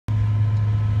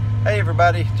Hey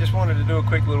everybody, just wanted to do a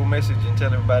quick little message and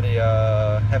tell everybody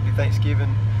happy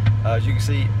Thanksgiving. As you can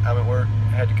see, I'm at work.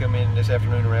 I had to come in this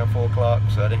afternoon around 4 o'clock,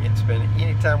 so I didn't get to spend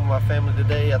any time with my family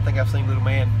today. I think I've seen little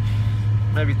man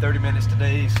maybe 30 minutes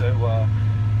today, so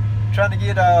trying to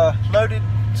get loaded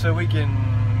so we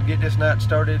can get this night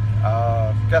started.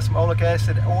 Got some oleic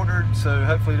acid ordered, so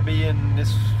hopefully it'll be in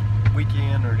this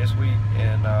weekend or this week,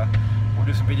 and we'll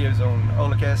do some videos on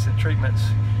oleic acid treatments.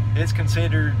 It's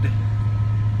considered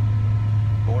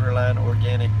borderline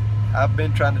organic. I've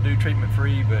been trying to do treatment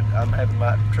free, but I'm having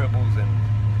my troubles, and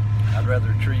I'd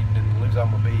rather treat than lose all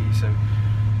my bees. So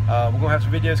we're gonna have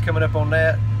some videos coming up on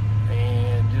that,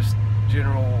 and just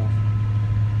general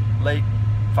late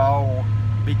fall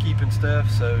beekeeping stuff.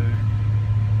 So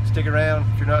stick around.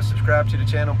 If you're not subscribed to the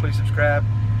channel, please subscribe,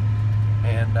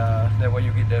 and that way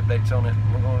you'll get the updates on it.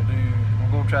 We're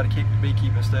gonna try to keep the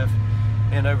beekeeping stuff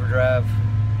in overdrive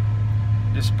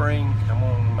this spring.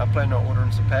 I'm planning on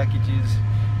ordering some packages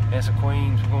and some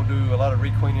queens. We're going to do a lot of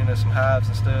requeening of some hives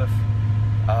and stuff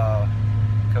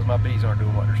because my bees aren't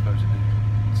doing what they're supposed to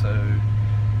do. So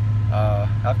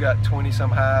I've got 20 some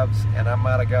hives, and I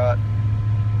might have got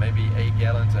maybe 8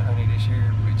 gallons of honey this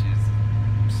year, which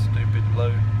is stupid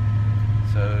low.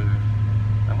 So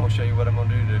I'm going to show you what I'm going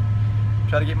to do to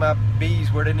try to get my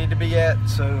bees where they need to be at.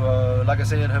 So like I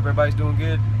said, hope everybody's doing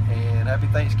good, and happy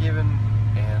Thanksgiving.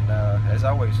 And as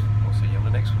always, we'll see you on the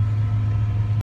next one.